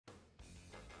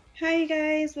Hi you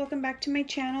guys, welcome back to my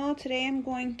channel. Today I'm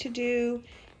going to do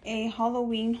a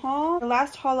Halloween haul, the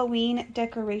last Halloween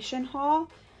decoration haul.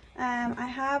 I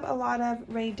have a lot of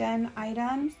Rae Dunn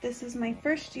items. This is my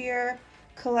first year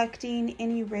collecting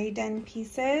any Rae Dunn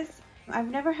pieces.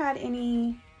 I've never had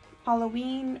any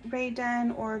Halloween Rae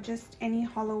Dunn or just any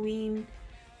Halloween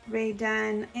Rae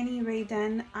Dunn, any Rae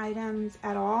Dunn items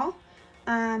at all.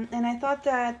 And I thought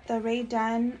that the Rae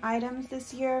Dunn items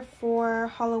this year for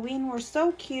Halloween were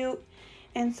so cute,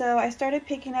 and so I started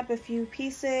picking up a few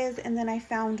pieces, and then I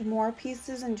found more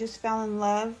pieces and just fell in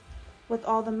love with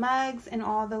all the mugs and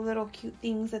all the little cute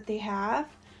things that they have.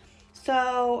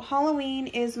 So Halloween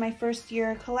is my first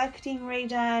year collecting Rae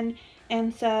Dunn,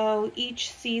 and so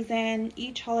each season,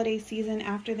 each holiday season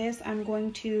after this, I'm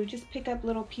going to just pick up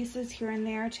little pieces here and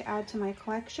there to add to my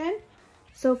collection.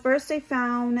 So first I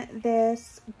found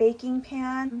this baking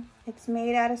pan. It's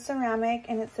made out of ceramic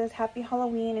and it says Happy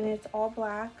Halloween and it's all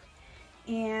black.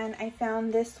 And I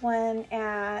found this one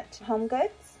at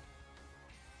HomeGoods.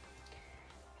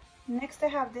 Next I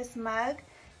have this mug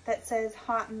that says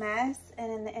Hot Mess, and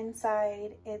in the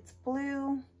inside it's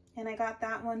blue, and I got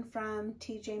that one from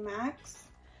TJMaxx.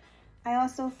 I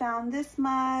also found this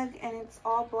mug and it's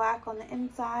all black on the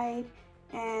inside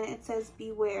and it says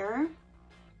Beware.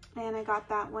 And I got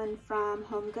that one from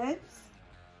HomeGoods.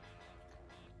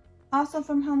 Also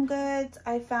from HomeGoods,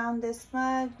 I found this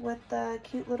mug with the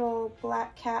cute little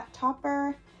black cat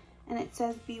topper, and it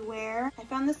says Beware. I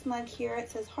found this mug here. It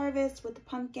says Harvest with the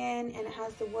pumpkin, and it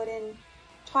has the wooden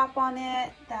top on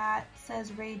it that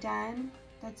says Rae Dunn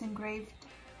that's engraved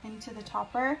into the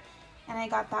topper, and I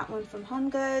got that one from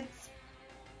HomeGoods.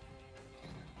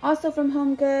 Also from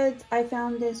HomeGoods, I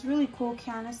found this really cool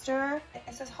canister.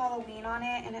 It says Halloween on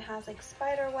it, and it has like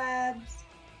spider webs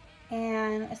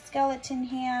and a skeleton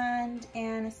hand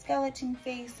and a skeleton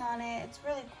face on it. It's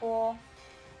really cool.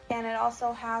 And it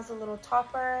also has a little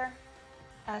topper,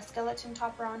 a skeleton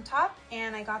topper on top,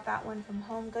 and I got that one from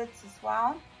HomeGoods as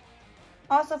well.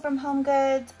 Also from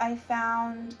HomeGoods, I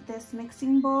found this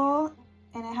mixing bowl,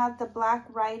 and it has the black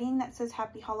writing that says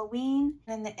Happy Halloween.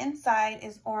 And the inside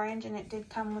is orange, and it did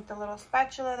come with the little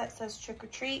spatula that says Trick or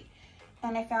Treat.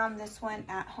 And I found this one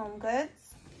at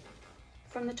HomeGoods.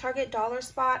 From the Target Dollar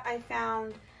Spot, I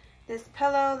found this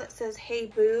pillow that says Hey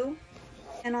Boo.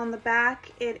 And on the back,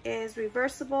 it is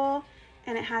reversible,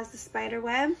 and it has the spider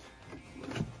web.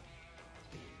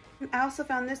 I also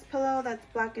found this pillow that's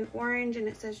black and orange, and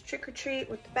it says Trick or Treat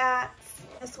with the bats.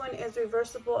 This one is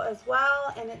reversible as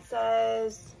well, and it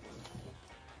says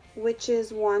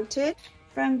Witches Wanted.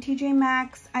 From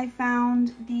TJMaxx, I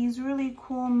found these really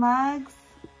cool mugs,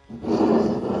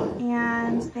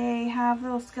 and they have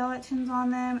little skeletons on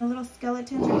them. The little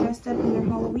skeletons are dressed up in their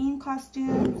Halloween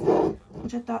costumes,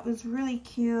 which I thought was really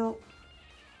cute.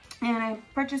 And I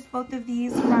purchased both of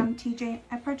these from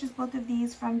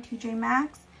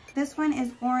TJMaxx. This one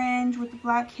is orange with the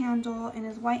black handle and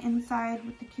is white inside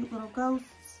with the cute little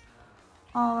ghosts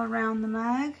all around the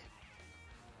mug.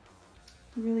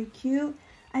 Really cute.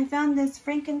 I found this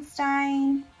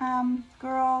Frankenstein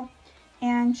girl,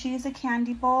 and she's a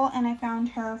candy bowl, and I found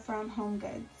her from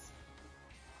HomeGoods.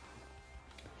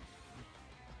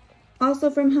 Also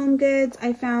from HomeGoods,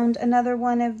 I found another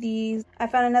one of these.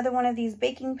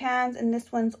 Baking pans, and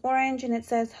this one's orange, and it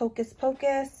says Hocus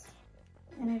Pocus.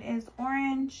 And it is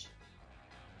orange,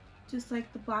 just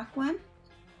like the black one.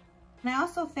 And I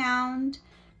also found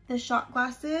the shot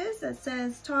glasses that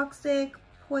says Toxic,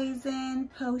 Poison,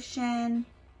 Potion,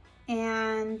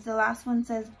 and the last one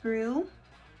says Brew.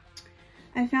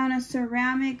 I found a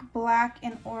ceramic black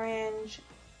and orange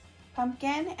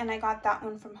pumpkin, and I got that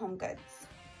one from HomeGoods.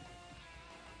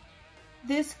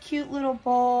 This cute little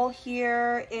bowl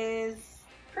here is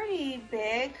pretty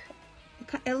big.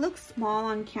 It looks small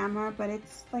on camera, but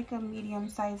it's like a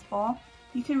medium-sized bowl.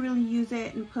 You can really use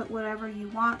it and put whatever you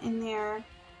want in there.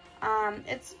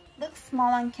 It looks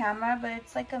small on camera, but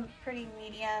it's like a pretty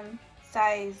medium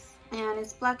size. And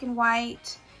it's black and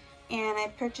white. And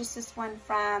I purchased this one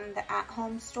from the At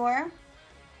Home store.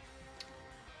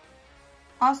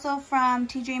 Also from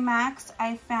TJMaxx,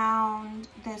 I found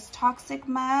this Toxic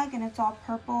mug, and it's all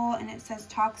purple, and it says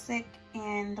Toxic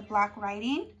in the black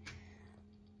writing.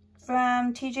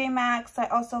 From TJMaxx, I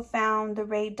also found the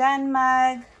Rae Dunn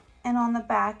mug, and on the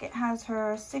back it has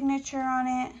her signature on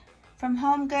it. From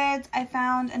HomeGoods, I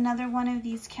found another one of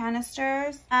these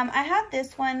canisters. I had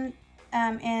this one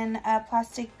in a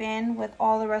plastic bin with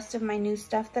all the rest of my new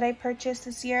stuff that I purchased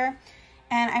this year.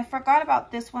 And I forgot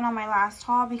about this one on my last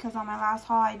haul, because on my last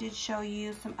haul I did show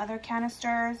you some other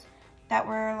canisters that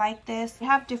were like this. They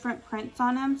have different prints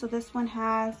on them. So this one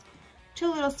has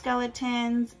two little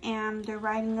skeletons, and they're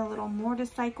riding a little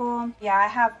motorcycle. Yeah, I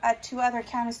have two other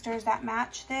canisters that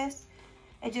match this.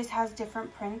 It just has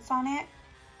different prints on it.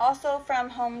 Also from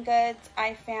HomeGoods,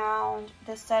 I found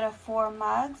this set of 4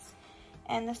 mugs.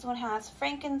 And this one has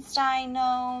Frankenstein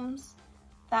gnomes.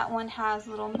 That one has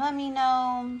little mummy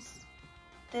gnomes.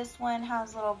 This one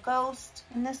has little ghost.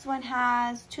 And this one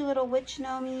has 2 little witch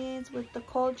gnomies with the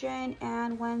cauldron,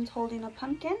 and one's holding a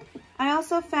pumpkin. I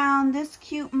also found this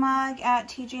cute mug at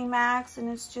TJMaxx, and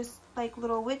it's just like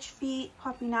little witch feet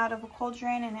popping out of a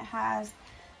cauldron, and it has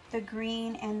the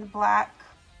green and the black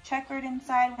checkered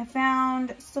inside. I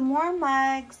found some more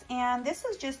mugs, and this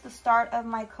is just the start of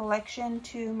my collection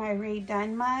to my Rae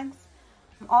Dunn mugs.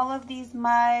 All of these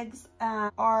mugs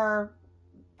are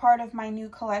part of my new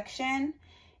collection,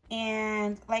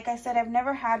 and like I said, I've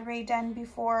never had Rae Dunn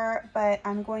before, but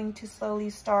I'm going to slowly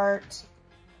start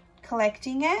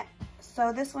collecting it.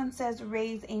 So this one says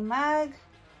raise a mug.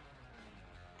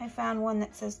 I found one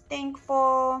that says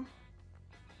thankful.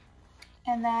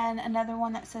 And then another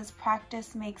one that says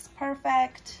practice makes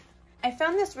perfect. I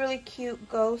found this really cute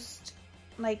ghost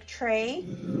like tray,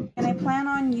 and I plan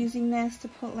on using this to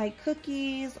put like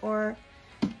cookies, or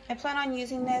I plan on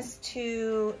using this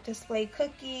to display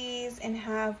cookies and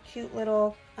have cute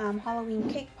little Halloween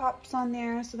cake pops on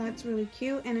there. So that's really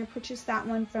cute, and I purchased that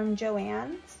one from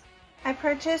Joann's. I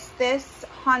purchased this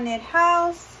haunted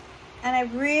house, and I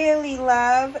really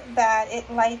love that it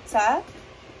lights up.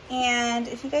 And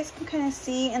if you guys can kind of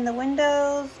see in the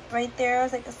windows, right there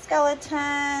is like a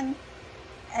skeleton,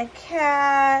 a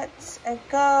cat, a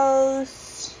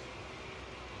ghost.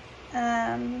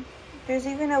 There's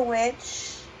even a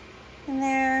witch in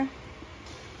there.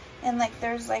 And like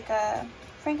there's like a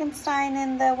Frankenstein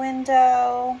in the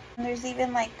window. And there's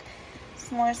even like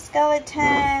some more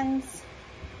skeletons.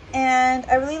 And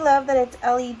I really love that it's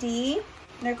LED.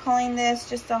 They're calling this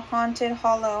just a haunted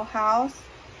hollow house.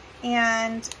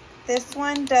 And this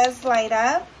one does light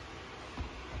up.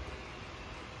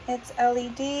 It's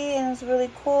LED and it's really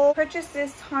cool. Purchased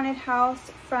this haunted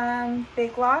house from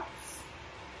BigLots.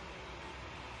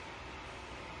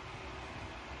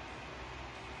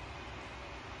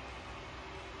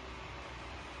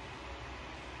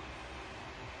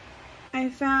 I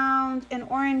found an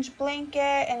orange blanket,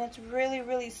 and it's really,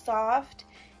 really soft.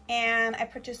 And I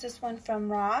purchased this one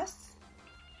from Ross.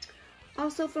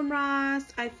 Also from Ross,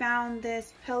 I found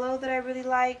this pillow that I really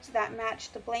liked that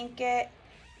matched the blanket.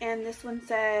 And this one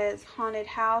says haunted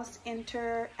house,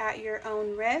 enter at your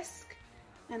own risk.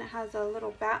 And it has a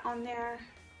little bat on there.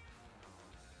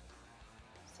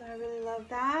 So I really love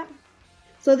that.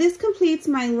 So this completes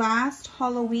my last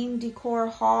Halloween decor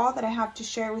haul that I have to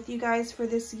share with you guys for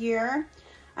this year.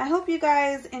 I hope you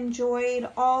guys enjoyed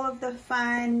all of the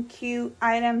fun, cute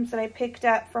items that I picked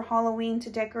up for Halloween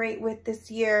to decorate with this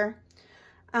year.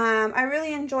 I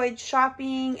really enjoyed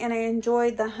shopping, and I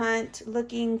enjoyed the hunt,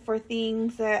 looking for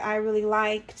things that I really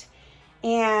liked.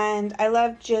 And I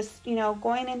loved just, you know,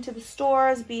 going into the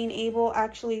stores, being able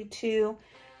actually to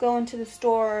go into the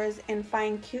stores and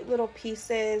find cute little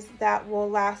pieces that will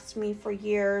last me for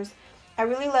years. I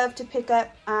really love to pick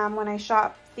up when I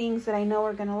shop things that I know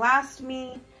are going to last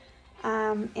me.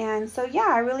 And so yeah,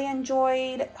 I really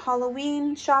enjoyed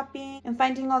Halloween shopping and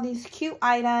finding all these cute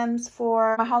items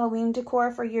for my Halloween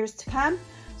decor for years to come.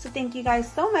 So thank you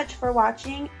guys so much for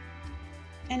watching,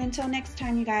 and until next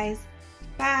time, you guys,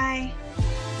 bye.